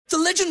The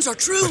legends are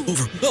true.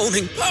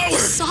 Overwhelming power!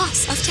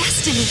 Sauce of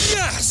destiny.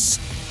 Yes!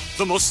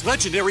 The most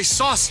legendary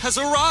sauce has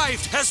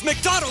arrived as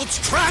McDonald's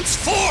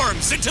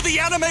transforms into the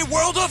anime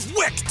world of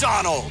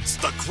WickDonald's.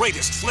 The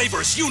greatest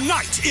flavors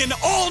unite in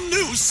all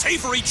new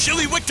savory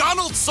chili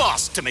McDonald's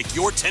sauce to make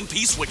your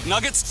 10-piece Wick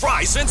Nuggets,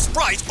 fries, and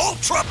Sprite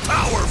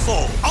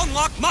ultra-powerful.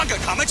 Unlock manga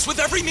comics with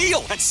every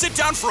meal and sit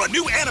down for a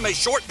new anime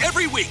short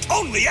every week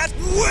only at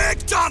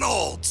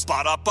WickDonald's.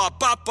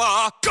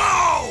 Ba-da-ba-ba-ba,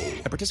 go!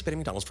 At participating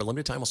McDonald's for a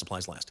limited time while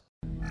supplies last.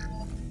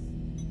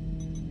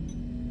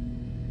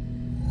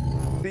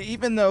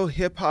 Even though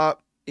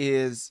hip-hop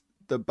is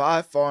the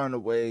by far and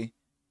away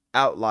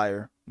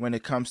outlier when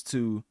it comes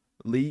to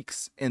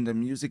leaks in the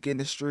music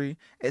industry,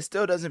 it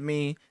still doesn't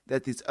mean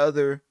that these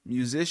other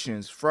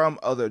musicians from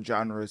other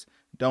genres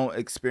don't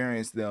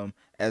experience them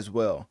as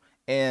well.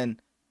 And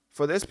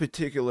for this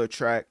particular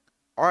track,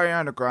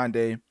 Ariana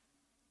Grande,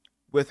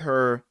 with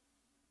her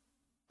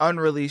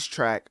unreleased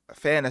track,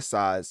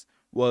 Fantasize,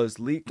 was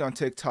leaked on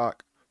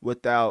TikTok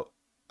without,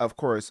 of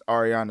course,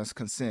 Ariana's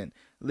consent,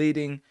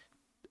 leading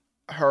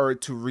her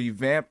to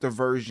revamp the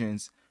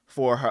versions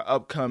for her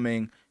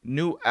upcoming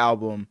new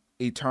album,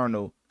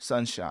 Eternal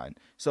Sunshine.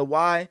 So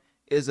why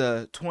is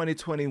a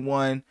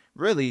 2021,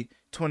 really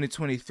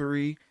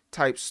 2023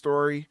 type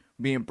story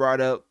being brought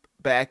up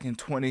back in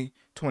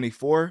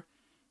 2024?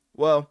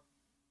 Well,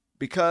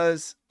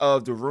 because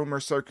of the rumor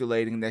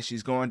circulating that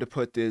she's going to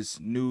put this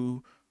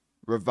new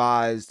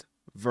revised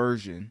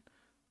version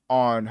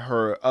on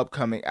her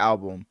upcoming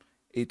album,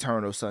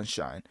 Eternal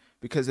Sunshine.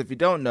 Because if you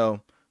don't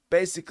know,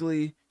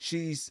 basically,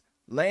 she's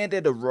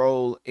landed a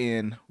role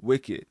in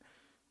Wicked,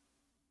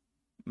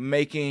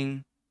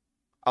 making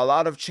a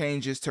lot of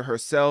changes to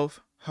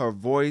herself, her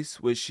voice,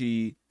 which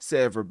she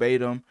said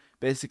verbatim.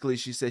 Basically,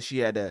 she said she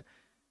had to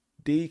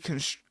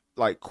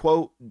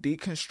quote,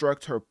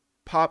 deconstruct her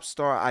pop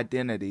star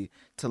identity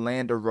to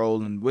land a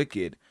role in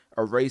Wicked,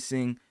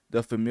 erasing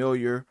the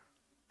familiar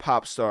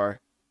pop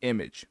star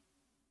image.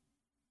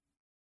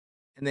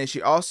 And then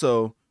she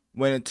also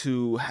went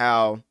into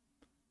how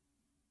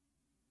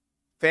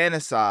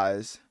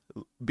Fantasize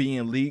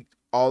being leaked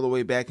all the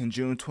way back in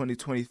June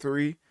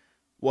 2023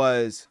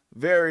 was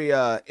very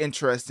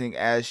interesting,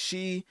 as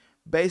she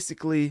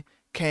basically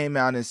came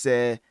out and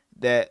said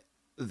that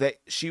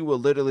she will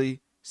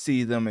literally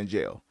see them in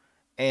jail.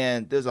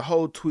 And there's a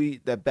whole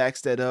tweet that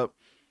backs that up,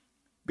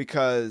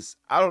 because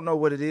I don't know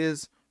what it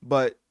is,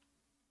 but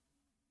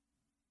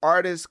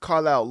artists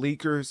call out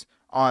leakers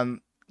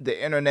on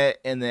the internet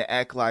and they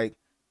act like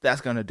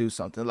that's going to do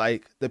something.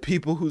 Like, the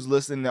people who's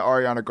listening to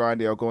Ariana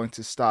Grande are going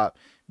to stop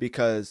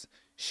because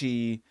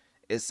she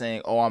is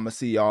saying, oh, I'm going to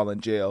see y'all in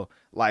jail.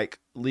 Like,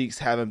 leaks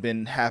haven't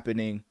been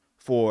happening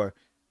for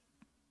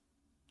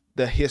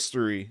the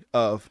history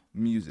of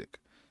music.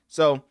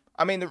 So,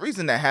 I mean, the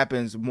reason that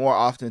happens more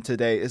often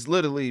today is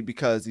literally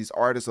because these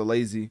artists are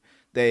lazy.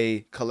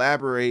 They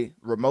collaborate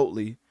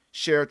remotely,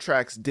 share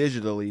tracks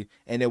digitally,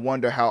 and they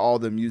wonder how all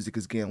the music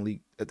is getting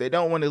leaked. If they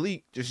don't want to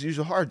leak, just use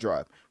your hard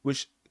drive,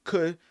 which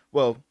could,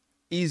 well,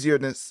 easier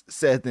than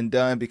said than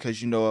done,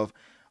 because you know of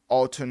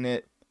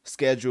alternate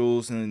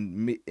schedules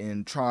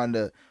and trying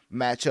to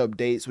match up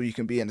dates where you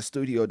can be in the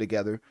studio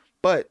together.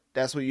 But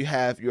that's where you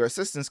have your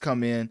assistants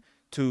come in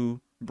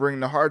to bring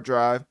the hard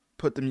drive,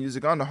 put the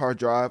music on the hard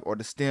drive or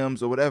the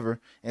stems or whatever,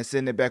 and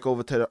send it back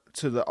over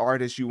to the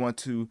artist you want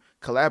to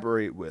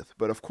collaborate with.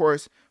 But of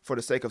course, for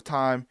the sake of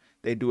time,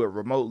 they do it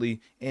remotely,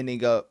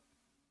 ending up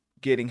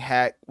getting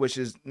hacked, which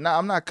is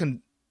I'm not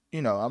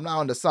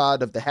on the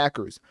side of the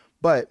hackers,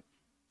 but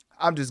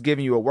I'm just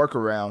giving you a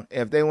workaround.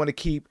 If they want to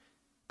keep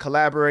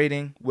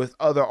collaborating with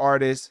other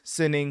artists,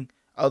 sending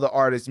other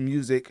artists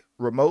music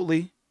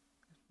remotely,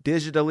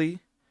 digitally,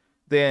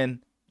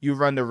 then you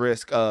run the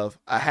risk of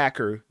a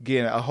hacker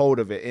getting a hold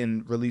of it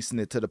and releasing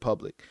it to the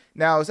public.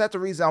 Now, is that the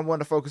reason I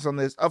want to focus on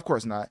this? Of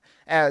course not.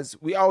 As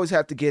we always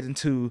have to get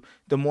into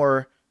the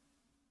more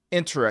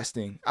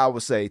interesting, I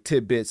would say,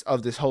 tidbits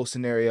of this whole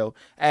scenario.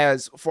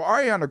 As for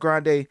Ariana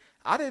Grande,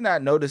 I did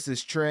not notice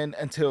this trend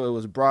until it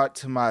was brought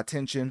to my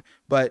attention.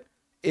 But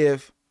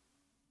if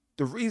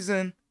the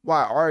reason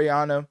why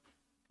Ariana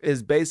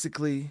is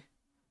basically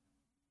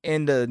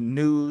in the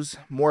news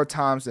more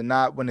times than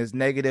not when it's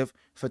negative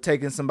for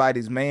taking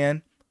somebody's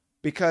man,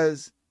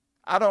 because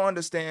I don't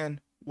understand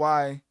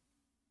why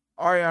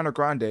Ariana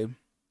Grande,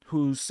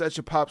 who's such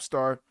a pop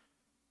star,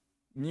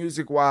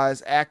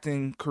 music-wise,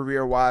 acting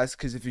career-wise,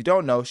 because if you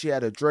don't know, she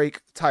had a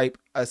Drake-type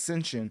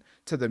ascension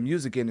to the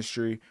music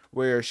industry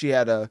where she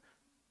had a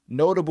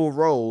notable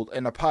role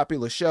in a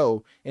popular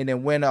show and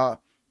then went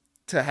up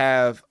to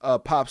have a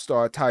pop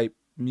star-type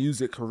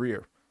music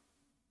career.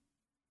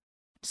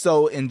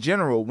 So in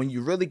general, when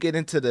you really get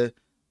into the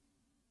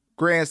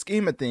grand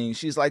scheme of things,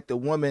 she's like the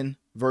woman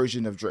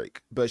version of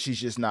Drake, but she's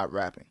just not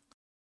rapping.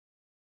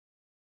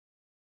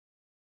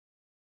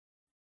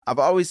 I've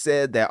always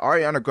said that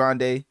Ariana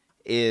Grande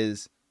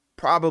is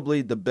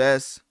probably the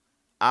best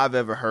I've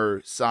ever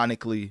heard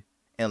sonically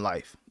in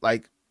life.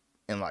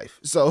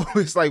 So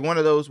it's like one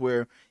of those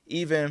where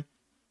even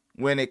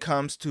when it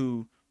comes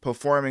to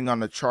performing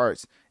on the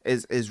charts,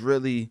 is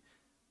really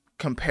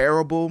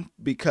comparable,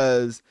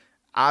 because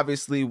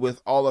obviously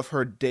with all of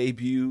her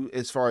debut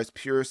as far as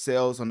pure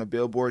sales on the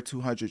Billboard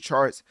 200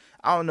 charts,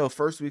 I don't know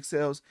first week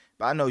sales,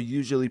 but I know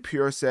usually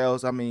pure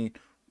sales, I mean,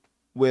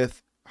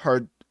 with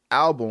her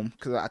album,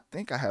 because I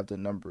think I have the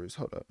numbers,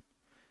 hold up.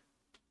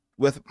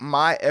 With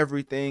My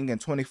Everything in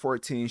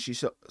 2014, she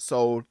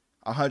sold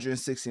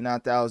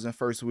 169,000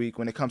 first week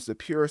when it comes to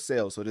pure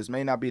sales. So this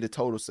may not be the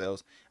total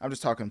sales. I'm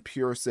just talking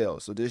pure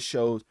sales. So this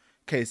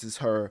showcases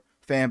her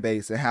fan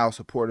base and how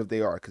supportive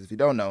they are. Because if you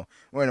don't know,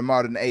 we're in a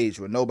modern age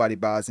where nobody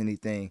buys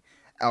anything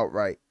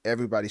outright.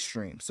 Everybody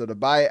streams. So to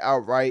buy it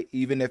outright,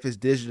 even if it's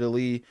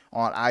digitally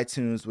on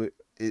iTunes,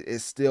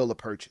 it's still a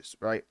purchase,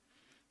 right?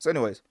 So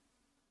anyways,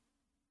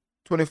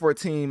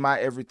 2014, My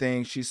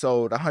Everything, she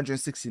sold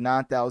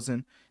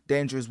 169,000.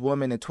 Dangerous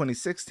Woman in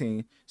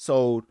 2016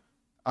 sold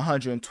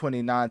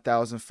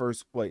 129,000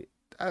 first. Wait,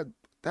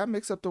 that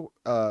mixed up the.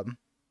 I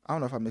don't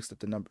know if I mixed up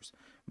the numbers.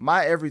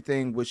 My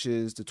Everything, which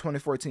is the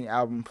 2014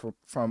 album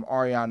from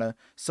Ariana,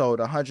 sold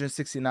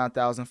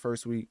 169,000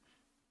 first week.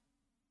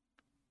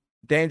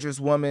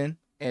 Dangerous Woman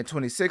in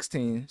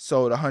 2016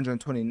 sold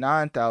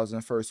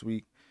 129,000 first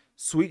week.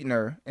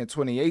 Sweetener in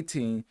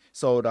 2018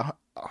 sold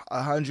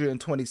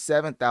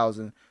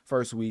 127,000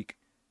 first week.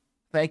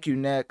 Thank You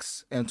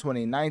Next in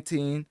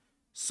 2019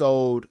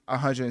 sold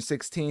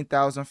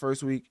 116,000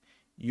 first week.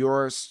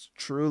 Yours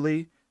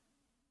Truly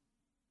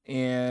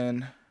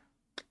in,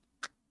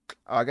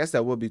 I guess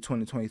that would be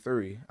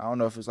 2023. I don't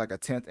know if it's like a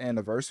 10th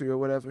anniversary or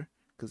whatever,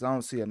 because I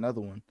don't see another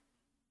one.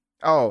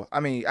 Oh, I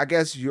mean, I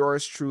guess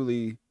Yours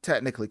Truly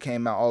technically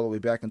came out all the way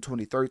back in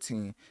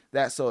 2013.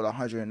 That sold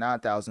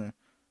 109,000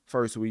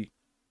 first week.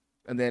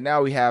 And then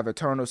now we have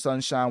Eternal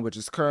Sunshine, which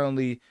is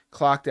currently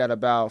clocked at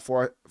about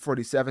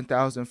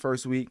 47,000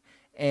 first week.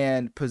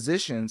 And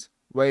Positions,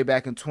 way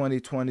back in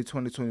 2020,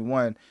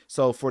 2021,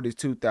 sold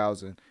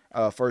 42,000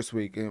 first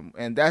week.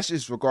 And that's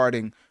just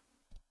regarding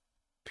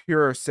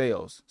pure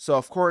sales. So,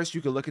 of course,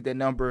 you can look at that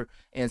number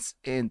and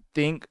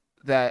think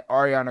that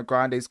Ariana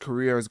Grande's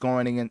career is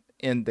going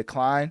in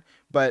decline.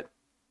 But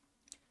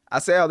I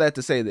say all that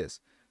to say this.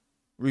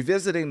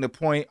 Revisiting the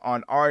point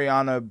on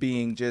Ariana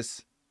being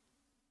just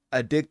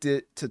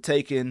addicted to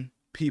taking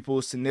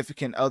people's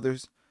significant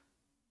others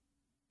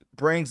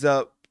brings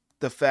up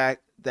the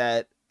fact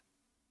that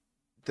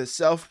the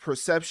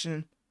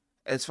self-perception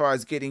as far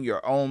as getting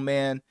your own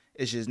man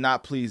is just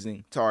not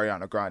pleasing to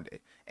Ariana Grande.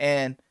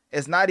 And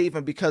it's not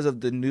even because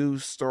of the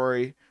news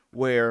story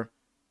where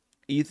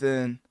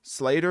Ethan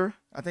Slater,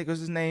 I think was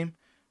his name,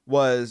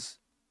 was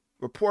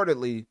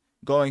reportedly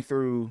going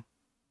through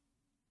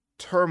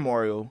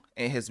turmoil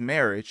in his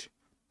marriage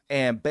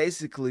and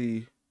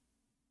basically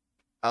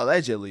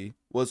allegedly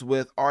was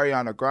with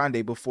Ariana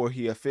Grande before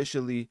he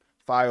officially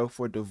filed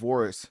for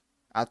divorce,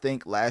 I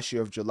think last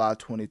year of July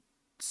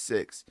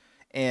 26th.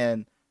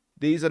 And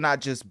these are not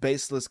just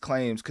baseless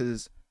claims,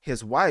 because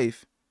his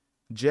wife,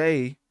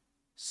 Jay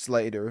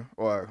Slater,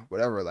 or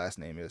whatever her last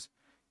name is,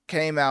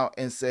 came out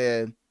and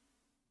said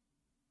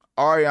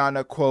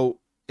Ariana, quote,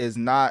 is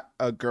not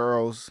a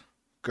girl's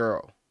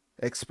girl,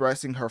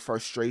 expressing her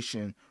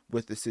frustration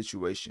with the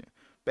situation.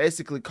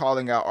 Basically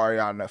calling out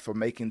Ariana for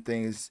making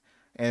things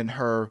in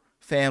her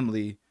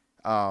family,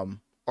 or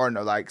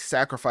no, like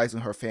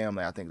sacrificing her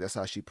family, I think that's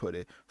how she put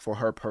it, for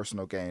her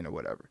personal gain or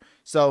whatever.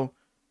 So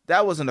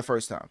that wasn't the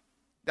first time.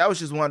 That was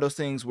just one of those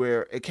things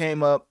where it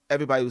came up,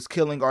 everybody was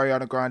killing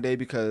Ariana Grande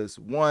because,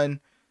 one,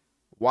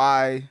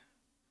 why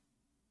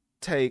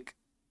take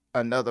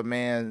another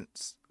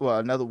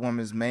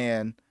woman's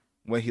man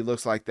when he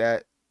looks like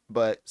that?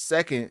 But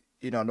second,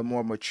 the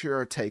more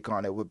mature take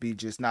on it would be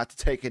just not to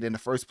take it in the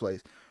first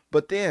place.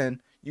 But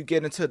then you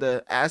get into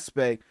the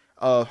aspect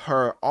of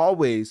her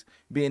always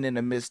being in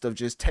the midst of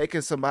just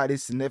taking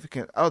somebody's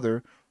significant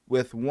other,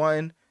 with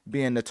one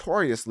being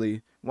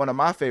notoriously one of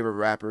my favorite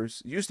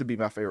rappers, used to be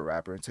my favorite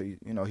rapper until,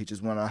 he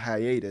just went on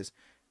hiatus.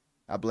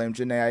 I blame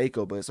Jhené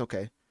Aiko, but it's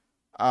okay.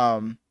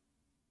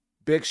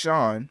 Big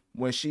Sean,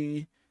 when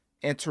she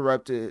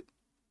interrupted,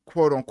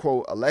 quote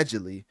unquote,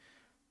 allegedly,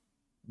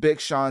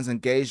 Big Sean's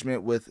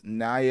engagement with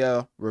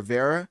Naya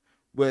Rivera,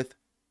 with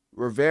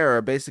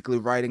Rivera basically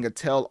writing a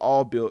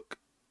tell-all book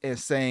and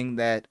saying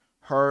that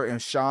her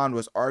and Sean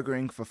was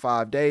arguing for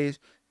 5 days.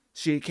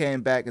 She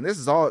came back, and this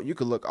is all, you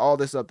could look all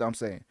this up that I'm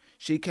saying.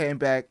 She came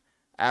back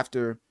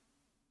after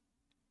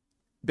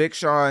Big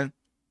Sean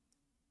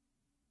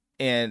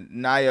and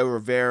Naya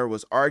Rivera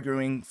was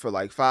arguing for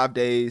like 5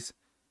 days.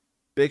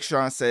 Big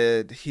Sean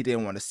said he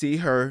didn't want to see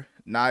her.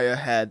 Naya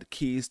had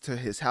keys to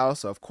his house,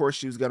 so of course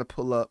she was going to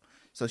pull up.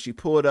 So she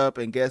pulled up,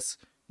 and guess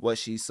what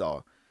she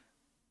saw?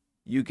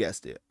 You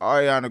guessed it.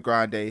 Ariana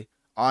Grande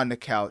on the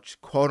couch,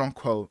 quote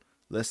unquote,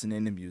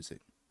 listening to music.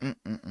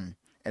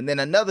 And then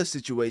another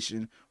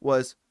situation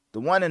was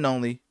the one and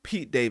only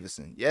Pete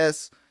Davidson.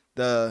 Yes,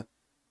 the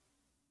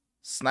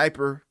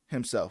sniper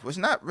himself. Well, it's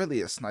not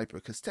really a sniper,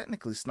 because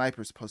technically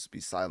sniper is supposed to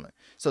be silent.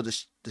 So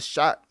the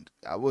shot,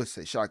 I would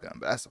say shotgun,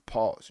 but that's a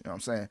pause. You know what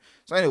I'm saying?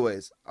 So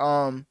anyways,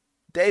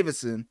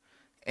 Davidson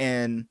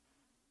and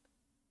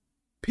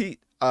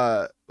Pete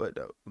but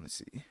no, let me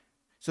see.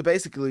 So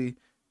basically,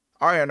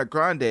 Ariana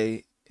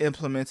Grande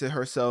implemented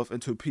herself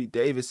into Pete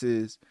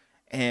Davidson's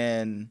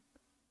and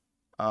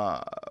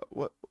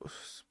what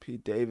was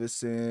Pete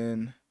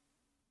Davidson?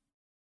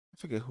 I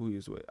forget who he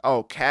was with.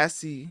 Oh,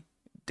 Cassie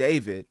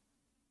David.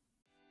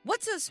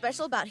 What's so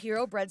special about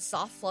Hero Bread's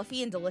soft,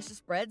 fluffy, and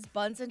delicious breads,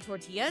 buns, and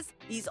tortillas?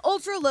 These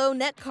ultra-low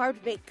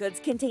net-carb baked goods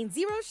contain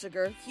zero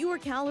sugar, fewer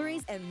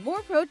calories, and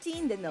more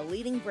protein than the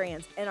leading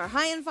brands, and are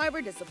high in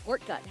fiber to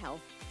support gut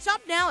health.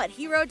 Shop now at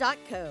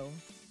hero.co.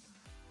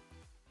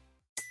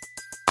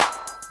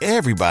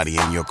 Everybody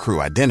in your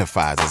crew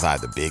identifies as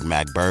either Big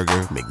Mac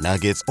Burger,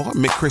 McNuggets, or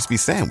McCrispy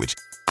Sandwich.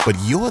 But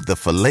you're the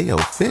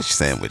Filet-O-Fish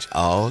Sandwich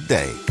all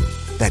day.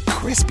 That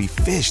crispy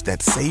fish,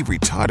 that savory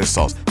tartar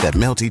sauce, that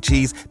melty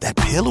cheese, that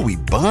pillowy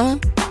bun.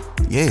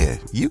 Yeah,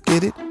 you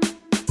get it.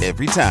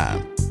 Every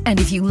time. And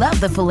if you love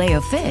the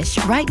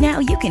Filet-O-Fish, right now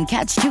you can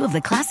catch two of the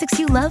classics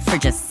you love for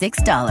just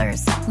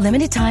 $6.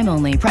 Limited time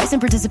only. Price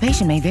and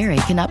participation may vary.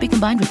 Cannot be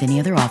combined with any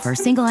other offer.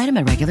 Single item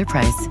at regular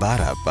price.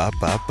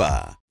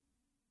 Ba-da-ba-ba-ba.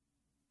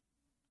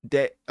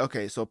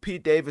 Okay, so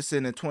Pete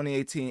Davidson in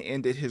 2018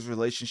 ended his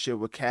relationship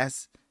with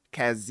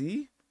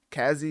Cassie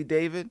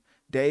David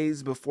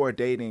days before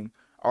dating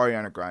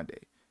Ariana Grande.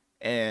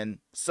 And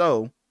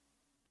so,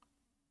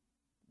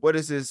 what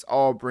does this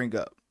all bring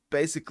up?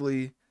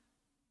 Basically,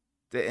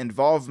 the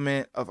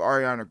involvement of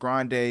Ariana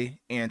Grande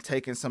and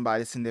taking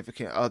somebody's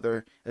significant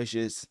other has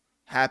just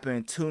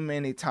happened too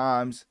many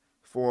times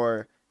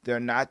for there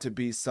not to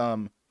be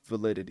some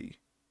validity.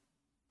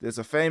 There's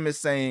a famous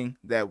saying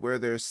that where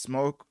there's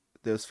smoke,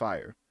 there's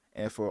fire.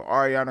 And for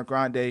Ariana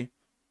Grande,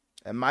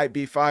 it might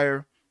be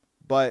fire,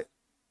 but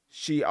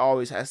she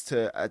always has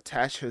to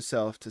attach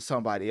herself to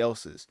somebody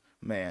else's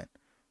man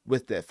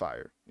with that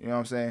fire. You know what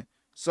I'm saying?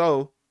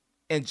 So,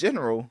 in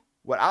general,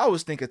 what I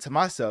was thinking to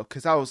myself,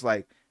 because I was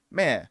like,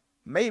 man,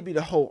 maybe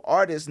the whole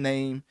artist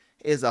name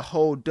is a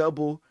whole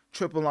double,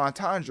 triple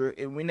entendre,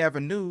 and we never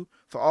knew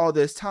for all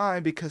this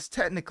time, because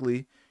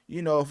technically,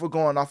 you know, if we're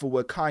going off of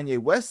what Kanye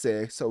West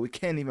said, so we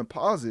can't even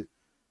pause it,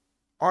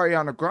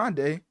 Ariana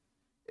Grande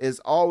is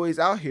always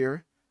out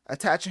here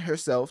attaching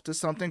herself to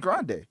something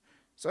grande.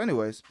 So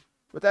anyways,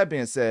 with that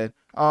being said,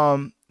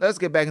 let's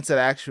get back into the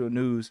actual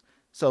news.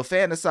 So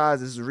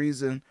Fantasize is the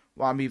reason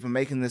why I'm even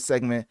making this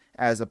segment,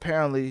 as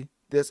apparently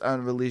this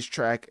unreleased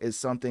track is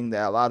something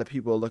that a lot of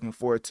people are looking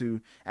forward to,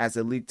 as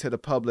it leaked to the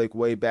public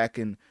way back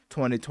in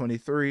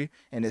 2023,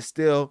 and it's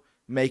still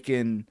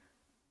making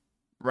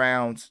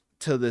rounds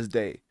to this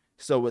day.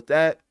 So with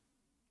that,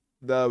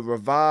 the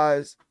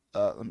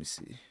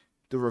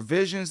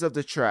revisions of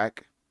the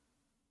track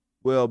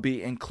will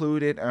be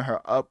included in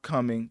her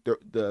upcoming,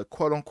 the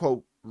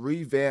quote-unquote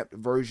revamped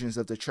versions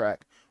of the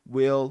track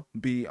will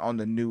be on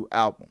the new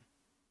album.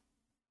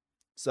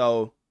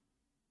 So,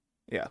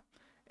 yeah.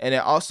 And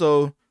then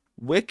also,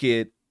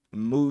 Wicked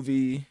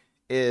movie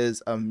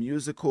is a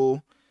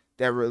musical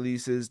that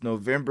releases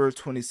November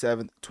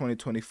 27th,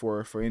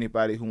 2024, for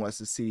anybody who wants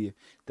to see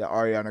that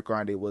Ariana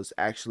Grande was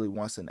actually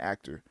once an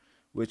actor,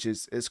 which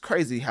is, it's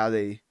crazy how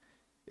it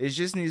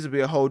just needs to be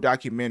a whole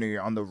documentary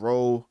on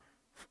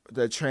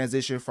the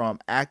transition from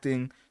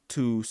acting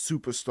to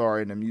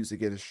superstar in the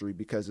music industry,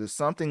 because there's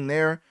something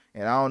there,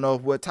 and I don't know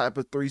what type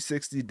of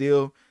 360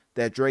 deal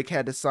that Drake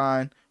had to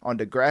sign on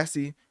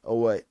Degrassi or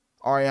what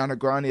Ariana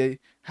Grande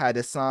had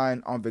to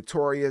sign on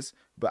Victorious,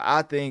 but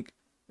I think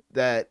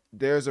that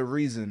there's a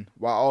reason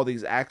why all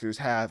these actors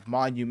have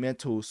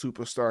monumental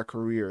superstar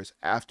careers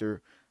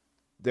after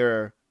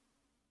their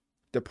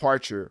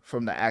departure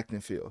from the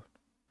acting field.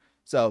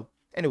 So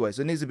anyways,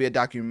 there needs to be a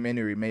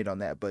documentary made on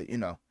that, but you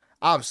know,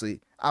 obviously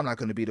I'm not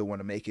going to be the one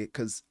to make it,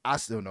 because I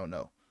still don't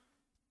know.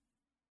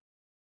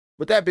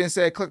 With that being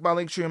said, click my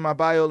link tree in my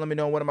bio. Let me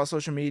know on one of my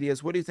social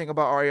medias. What do you think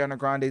about Ariana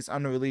Grande's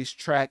unreleased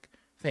track,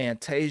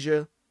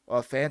 Fantasia?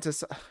 Or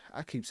Fantasize?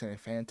 I keep saying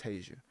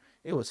Fantasia.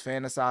 It was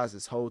Fantasize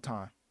this whole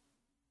time.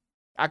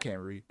 I can't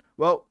read.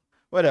 Well,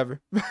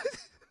 whatever.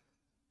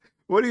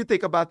 What do you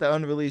think about the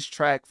unreleased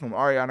track from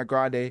Ariana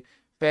Grande,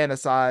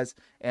 Fantasize?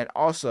 And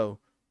also,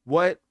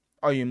 what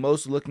are you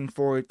most looking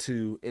forward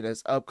to in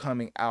this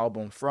upcoming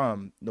album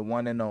from the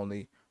one and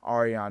only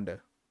Ariana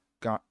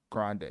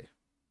Grande?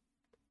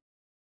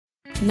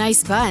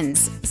 Nice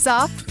buns,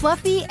 soft,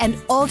 fluffy, and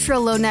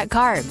ultra-low net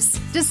carbs.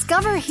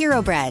 Discover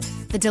Hero Bread,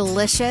 the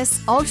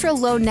delicious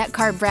ultra-low net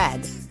carb bread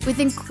with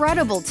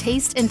incredible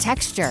taste and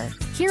texture.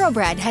 Hero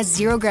Bread has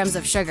 0 grams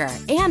of sugar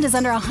and is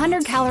under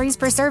 100 calories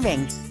per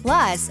serving.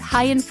 Plus,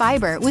 high in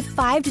fiber with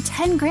 5 to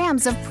 10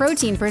 grams of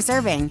protein per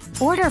serving.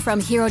 Order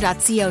from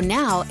hero.co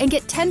now and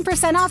get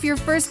 10% off your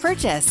first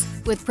purchase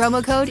with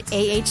promo code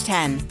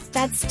AH10.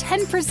 That's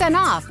 10%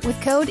 off with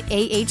code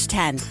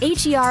AH10.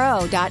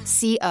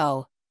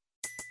 HERO.co.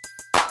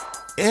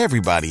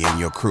 Everybody in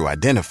your crew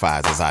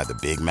identifies as either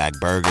Big Mac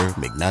Burger,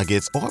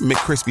 McNuggets, or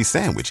McCrispy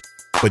Sandwich.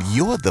 But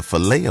you're the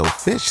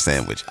Filet-O-Fish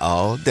Sandwich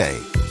all day.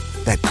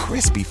 That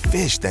crispy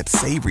fish, that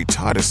savory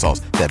tartar sauce,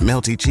 that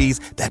melty cheese,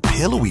 that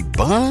pillowy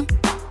bun.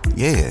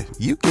 Yeah,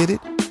 you get it.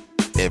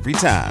 Every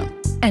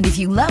time. And if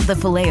you love the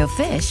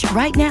Filet-O-Fish,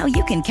 right now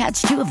you can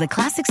catch 2 of the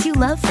classics you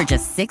love for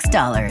just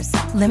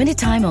 $6. Limited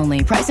time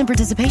only. Price and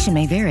participation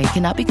may vary.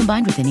 Cannot be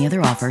combined with any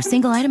other offer.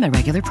 Single item at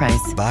regular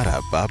price.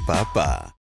 Ba-da-ba-ba-ba.